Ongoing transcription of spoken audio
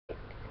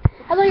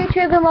Hello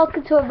YouTube and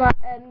welcome to my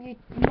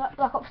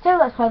Black Ops 2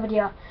 Let's Play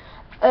video.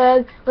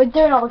 We're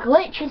doing all the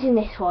glitches in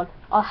this one,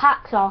 or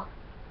hacks, or...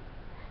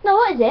 No,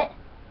 what is it?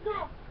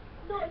 No,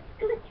 it's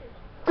glitches.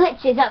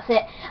 Glitches, that's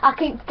it. I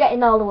keep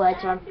getting all the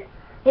words wrong.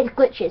 It's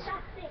glitches.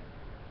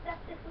 That's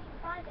if we can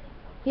find any.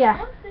 Yeah.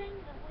 One thing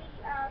that we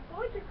are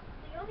going to,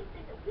 the only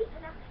thing that we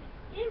can actually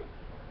do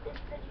this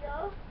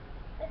video,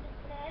 as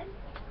its name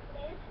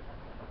is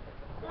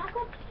Black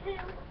Ops 2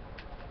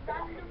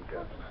 Random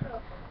Fuzzy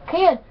Stuff.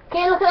 Kian,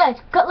 look at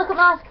this. Look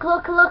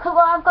at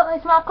what I've got in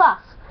this map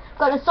class. I've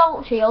got an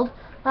assault shield,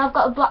 and I've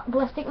got a black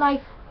ballistic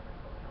knife.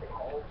 That's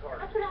what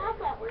I've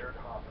got.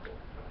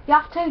 You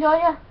have to, don't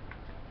you?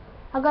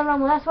 I've gone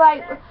wrong with this.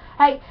 Right,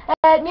 hey,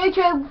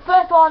 YouTube,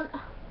 first one.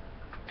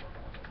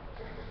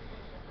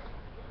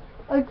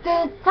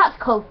 The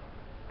tactical.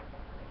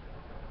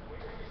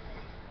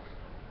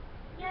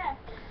 Yeah.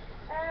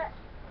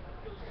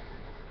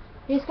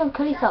 You're just gonna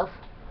kill yourself.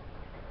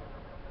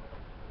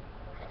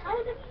 How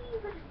did he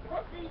even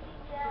put the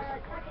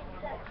tagging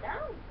set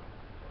down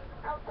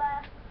out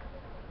there?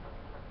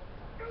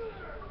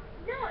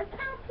 No, it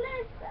can't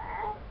place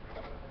there.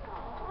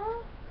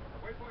 Aww.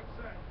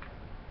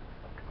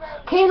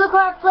 Right. Can you look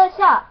where I've placed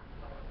that?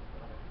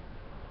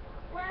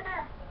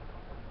 Where?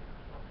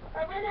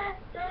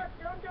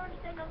 Don't do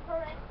anything. I'm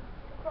coming.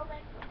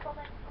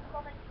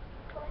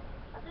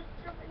 I'm just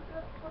jumping to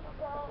the tunnel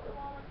goal at the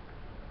moment.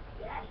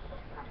 Yes,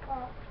 I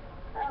caught.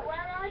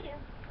 Where are you?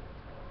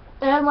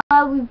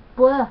 Where we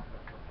were.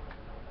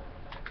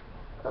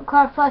 Look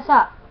where I've placed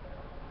that.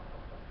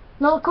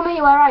 No, come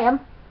here where I am.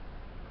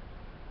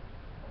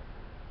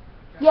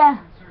 Yeah,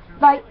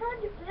 right.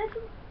 Can you place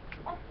him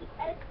off the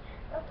edge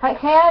of Right,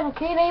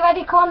 Kian, are you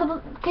ready? Come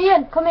on,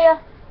 Kian, come here.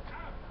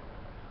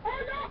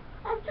 Oh no!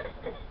 I've just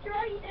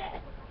destroyed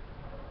it!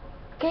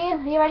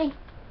 Kian, are you ready?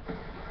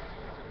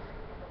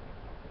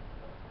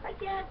 I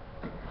can't.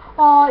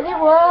 Oh, it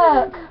didn't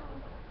work.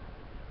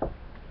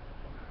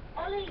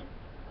 Ollie,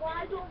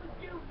 why don't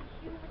we do the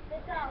human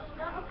missile? You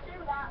don't have to do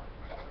that.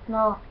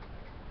 No.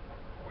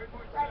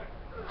 Right.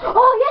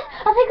 Oh, yes,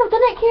 I think I've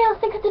done it, Kian, I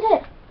think I did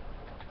it.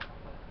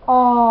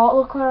 Oh,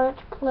 look where I had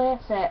to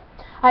place it.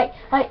 Right,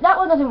 that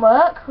one doesn't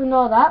work, we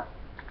know that.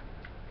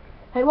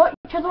 Right,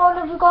 which other one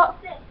have we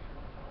got? This.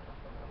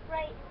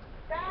 Right,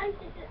 guys,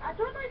 I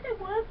don't know if it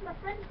works. My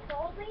friend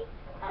told me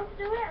how to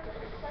do it.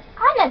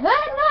 I never.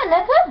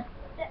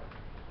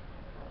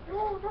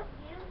 No, not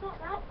you, not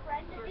that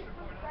friend, a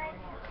different friend.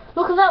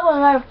 Look at that one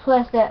where I've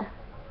placed it.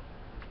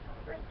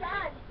 Right,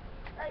 guys.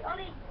 Right,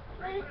 Ollie,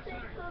 place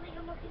it so that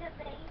you're looking at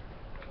me.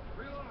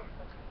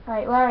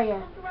 Right, where are you?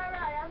 Come to where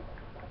I am.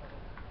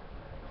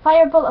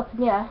 Fire a bullet up in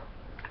the air.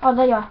 Oh,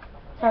 there you are.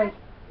 Sorry.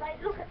 Right,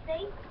 look at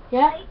me.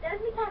 Yeah? Right,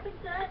 there's me tapping,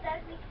 sir.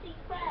 There's me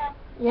C4.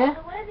 Yeah?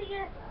 Now, the way that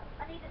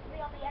I need it to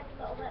be on the edge a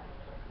little bit.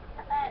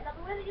 Now,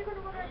 the way that you're going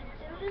to want to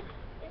do this,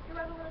 if you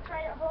ever want to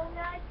try it at home,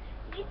 guys,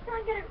 you need to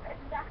try and get it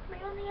exactly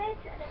on the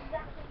edge and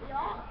exactly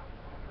off.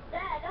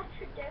 There, that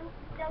should do.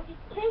 Now, you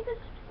take a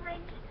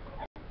string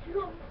and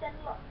jump, then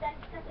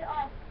set it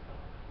off.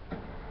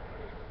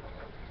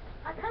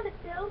 I kind of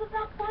failed at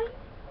that point,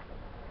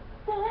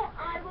 but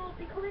I will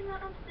be coming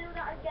on to do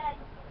that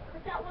again.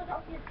 Because that was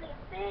obviously a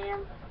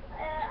fail.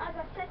 As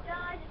I said,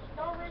 guys, it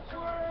doesn't always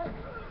work.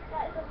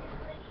 That is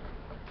obviously...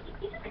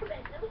 You just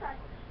commit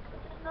suicide. It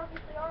doesn't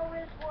obviously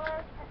always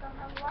work, depends on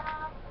how you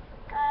are.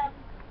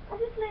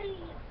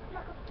 Obviously,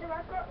 Black Ops 2,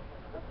 I've got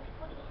lots of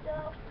funny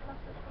stuff,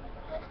 lots of funny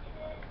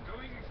glitches.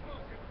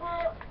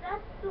 But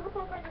that's the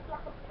whole point of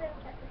Black Ops 2,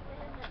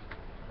 technically, isn't it?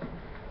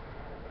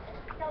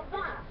 Now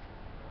that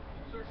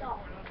is not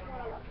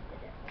what I wanted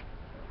to do.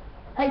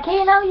 Hey,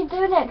 Kian, how are you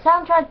doing it? 'Cause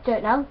I'm trying to do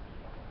it now.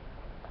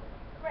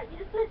 Right, you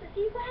just place the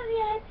C4 on the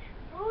edge,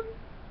 run,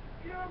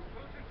 jump,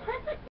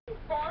 press it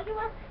before you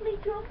actually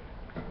jump.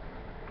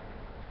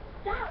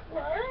 That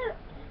worked!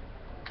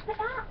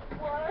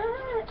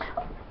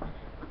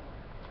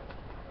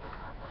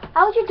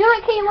 How'd you do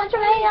it, Kian? What do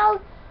you mean?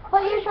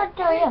 What are you trying to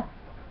do here?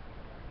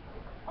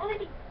 Ollie,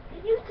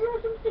 can you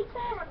throw some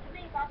C4 onto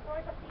me if I throw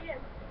it up to you?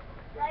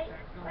 Right?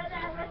 Right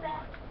there.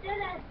 Stay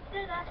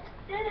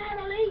there,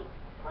 Ollie!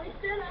 Ollie,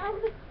 stay there.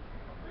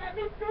 Let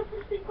me throw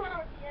some C4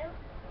 onto you.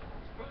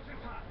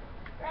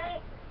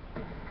 Right?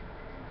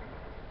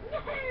 No!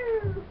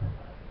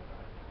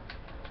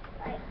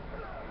 Right.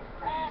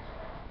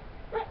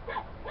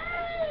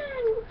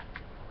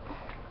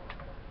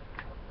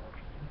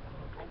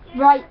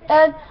 Right,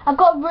 I've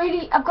got a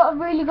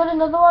really good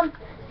another one,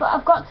 but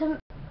I've got to,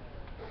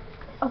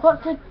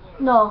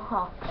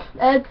 no,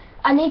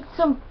 I need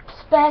some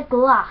spare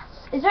glass.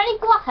 Is there any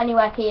glass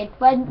anywhere, Kian,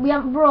 when we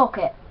haven't broke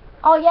it?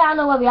 Oh yeah, I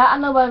know where we are, I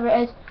know where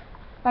it is.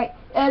 Right,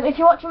 if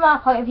you're watching my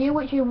point of view,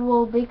 which you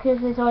will be, because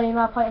there's only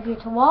my point of view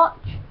to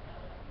watch.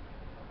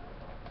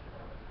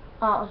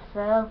 Oh, it's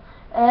fail.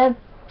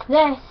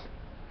 This,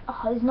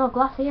 oh, there's no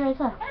glass here, is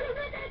there?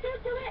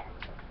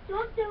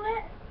 Don't do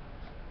it!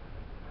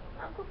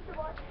 I'm coming to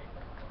watch.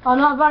 Oh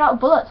no, I've run out of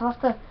bullets, I'll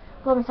have to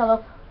blow myself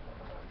up.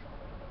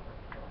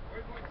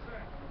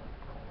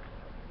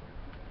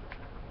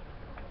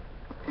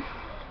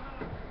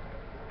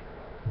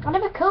 I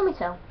never kill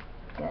myself.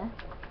 Okay.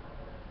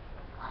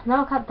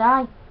 Now I can't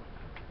die.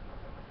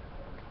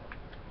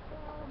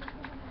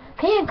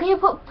 Can you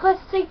put plus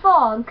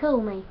C4 and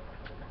kill me?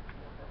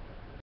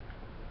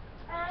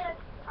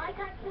 I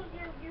can't kill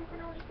you. You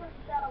can only kill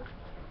yourself.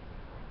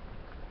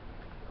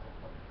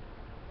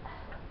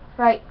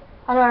 Right.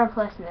 I know where I'm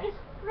placing this. If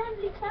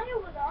friendly fire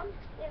was on,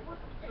 it would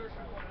be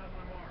different.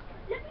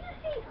 Let me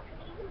just see if I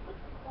can even put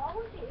the ball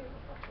with you.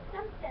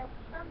 Stand still.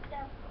 Stand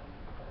still.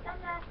 Stand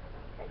there.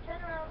 Right,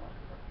 turn around.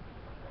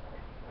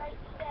 Right,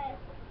 stay.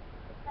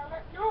 Now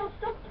no,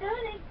 stop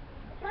turning.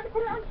 I'm trying to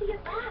put it onto your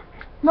back.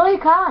 No, you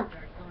can't.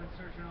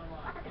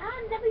 I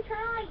can, let me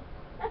try.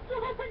 That's the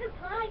whole point of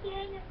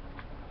trying.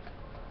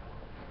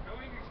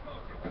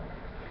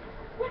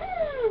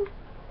 Woohoo!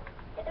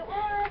 It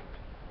worked.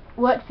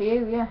 Worked for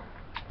you, yeah.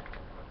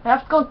 I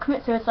have to go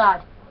commit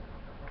suicide.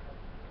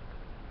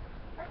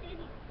 That's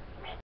easy.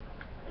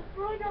 Just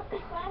throwing off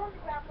this ball on the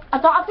ground.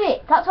 I don't have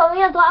it. That's what I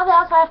mean. I don't have it.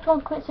 That's why I have to go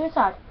and commit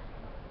suicide.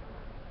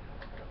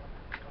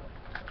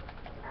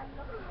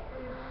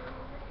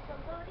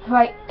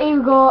 Right, here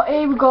we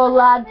go,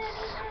 lads.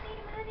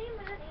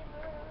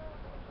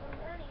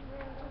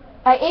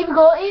 Right, here we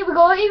go.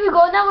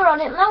 Now we're on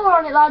it,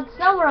 lads.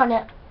 Now we're on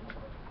it.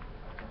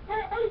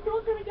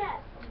 Don't do it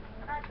yet.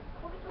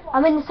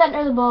 I'm in the centre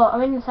of the boat.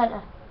 I'm in the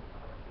centre.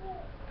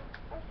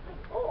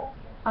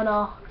 I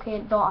know. Okay,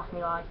 don't ask me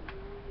why.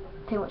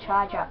 Too much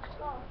hijacked.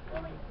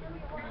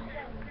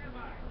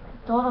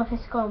 Don't know if this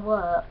is going to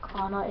work.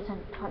 Oh no, it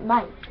isn't. It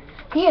might.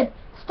 Kian,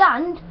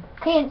 stand.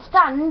 Kian,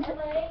 stand.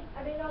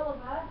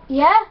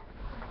 Yeah?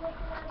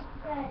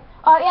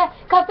 Oh yeah.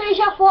 Can I finish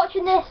off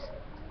watching this?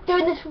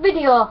 Doing this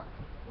video?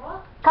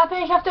 What? Can I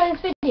finish off doing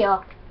this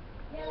video?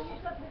 Yeah, you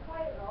just have to be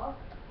quiet though.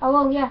 I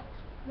will, yeah.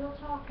 No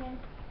talking.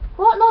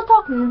 What? No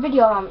talking in the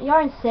video, man.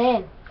 You're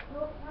insane.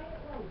 No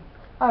quietly.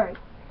 Alright.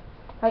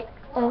 Right,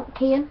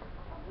 Kian.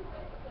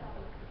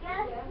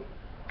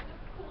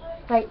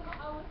 Right.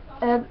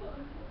 I don't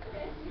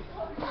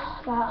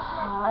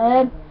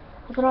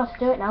know how to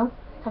do it now.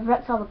 I've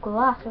wrecked all the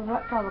glass.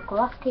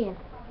 Kian.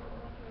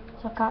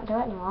 So I can't do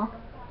it anymore.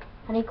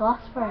 I need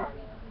glass for it.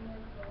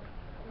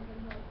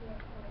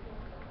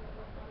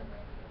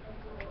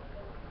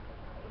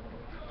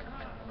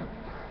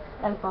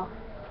 There we go.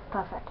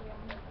 Perfect.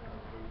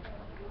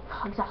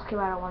 Exactly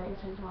where I want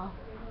it as well.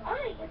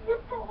 Alright, if you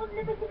put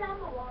unlimited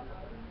ammo on.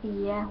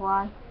 Yeah,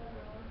 why?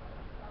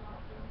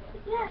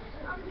 Yes,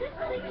 I'm just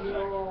thinking.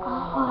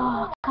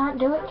 Oh, I can't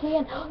do it,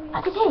 Kian.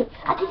 I did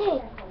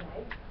it!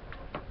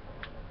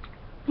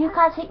 You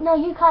can't see, no,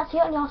 you can't see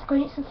it on your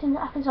screen. It's something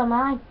that happens on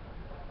mine.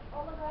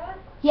 Oliver,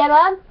 Yeah,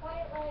 man?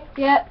 quietly.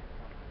 Yeah.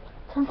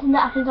 Something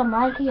that happens on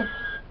mine, Kian.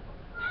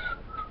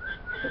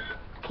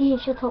 Kian,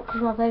 shut up,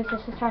 because my baby's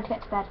just trying to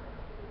get to bed.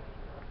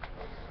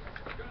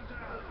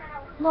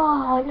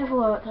 No, it never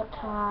worked that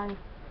time.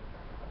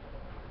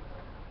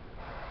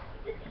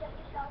 Just get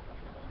yourself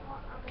some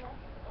more ammo.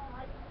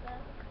 Alright, so.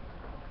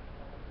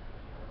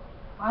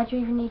 Why do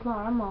you even need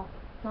more ammo?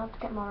 Not to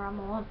get more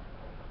ammo on.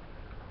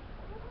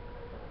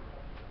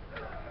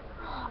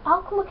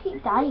 How come I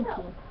keep dying,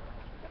 Kian?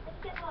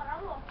 Just get more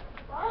ammo.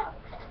 What?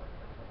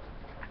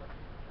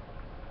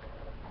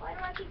 Why do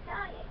I keep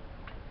dying?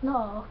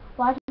 No,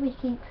 why do we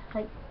keep,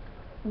 like,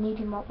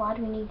 needing more, why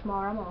do we need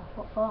more ammo?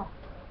 What for?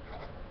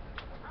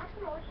 I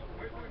don't know,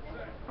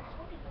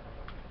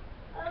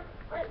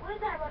 wait,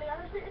 where's everybody?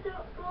 I just need to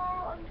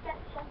go and get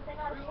something. I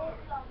won't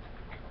be long.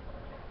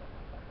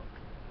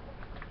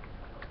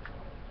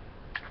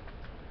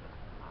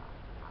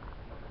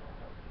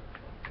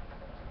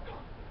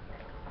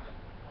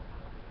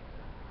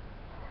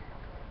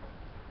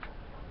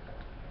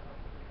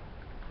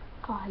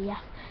 Oh yes,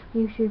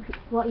 YouTube,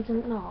 what he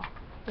doesn't know,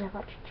 is I've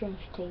actually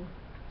changed team.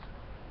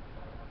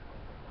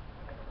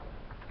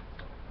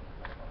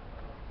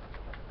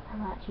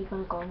 I'm actually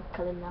gonna go and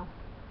kill him now.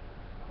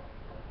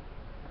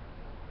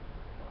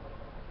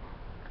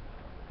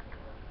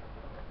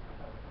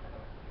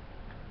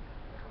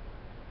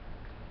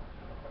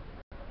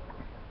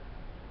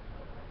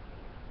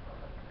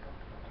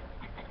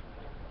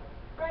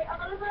 Right,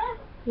 Oliver?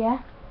 Yeah?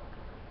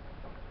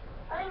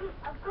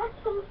 I've got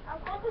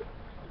this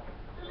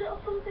little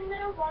something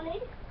that I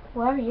wanted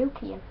Where are you,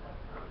 Kian?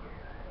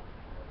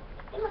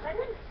 in my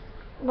bedroom.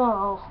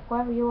 No,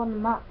 where are you on the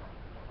map?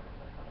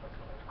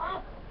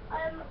 Oh,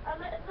 I'm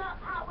at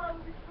that part where we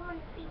were throwing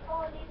the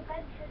C4 near the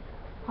benches.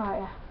 Oh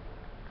yeah.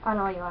 I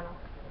know you, I know.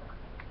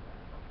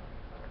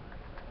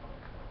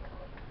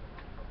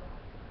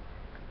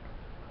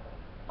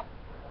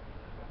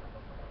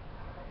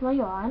 No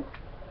you aren't.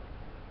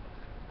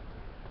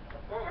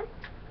 Yeah.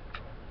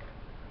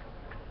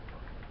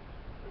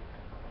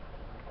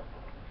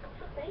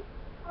 Should be.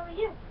 How are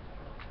you?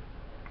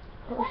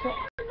 It was it.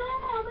 Oh, no,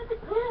 I'm at the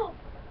pool.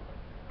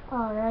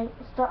 Alright,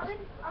 stop.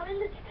 I'm in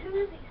the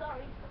jacuzzi,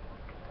 sorry.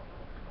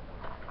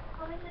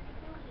 I'm in the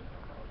jacuzzi.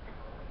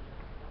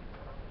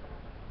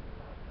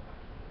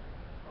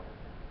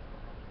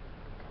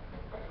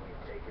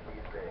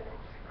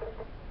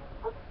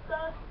 What's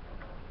the...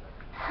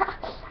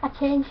 I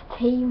changed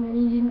team and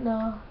you didn't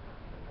know.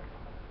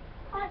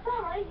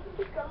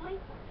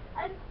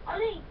 And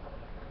Ollie,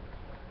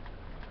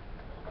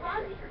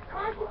 can't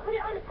you put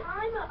it on a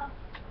timer?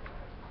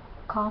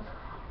 Can't.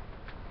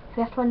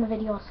 We have to end the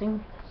video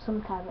soon,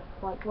 sometime,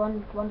 like one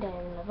day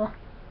or another.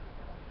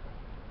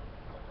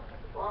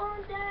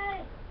 One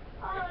day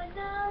or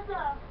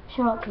another.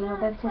 Shut up, Kino,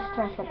 baby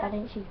sister, I said that,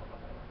 didn't she?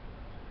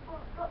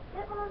 But I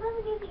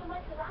never knew that you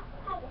went to that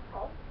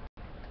powerful.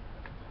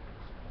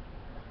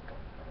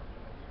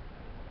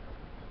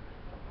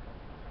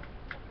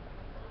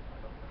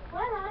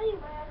 Where are you,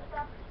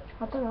 Master?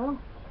 I don't know.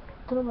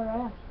 I don't know where I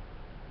am.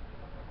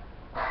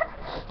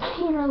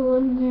 Kino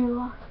won you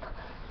lost.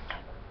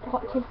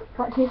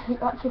 Watch his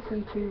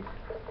YouTube.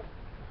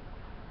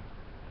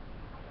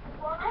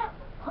 What?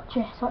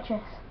 Watch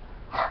this.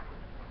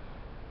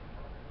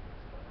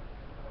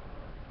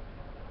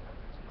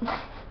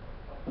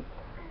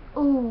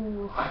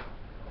 Ooh.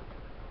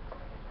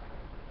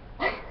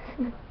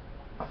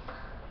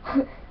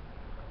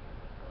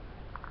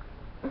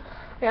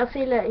 Okay, I'll see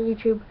you later,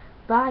 YouTube.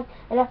 Bye.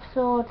 And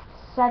episode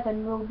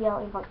 7 will be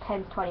out in like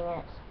 10-20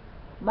 minutes.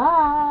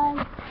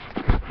 Bye.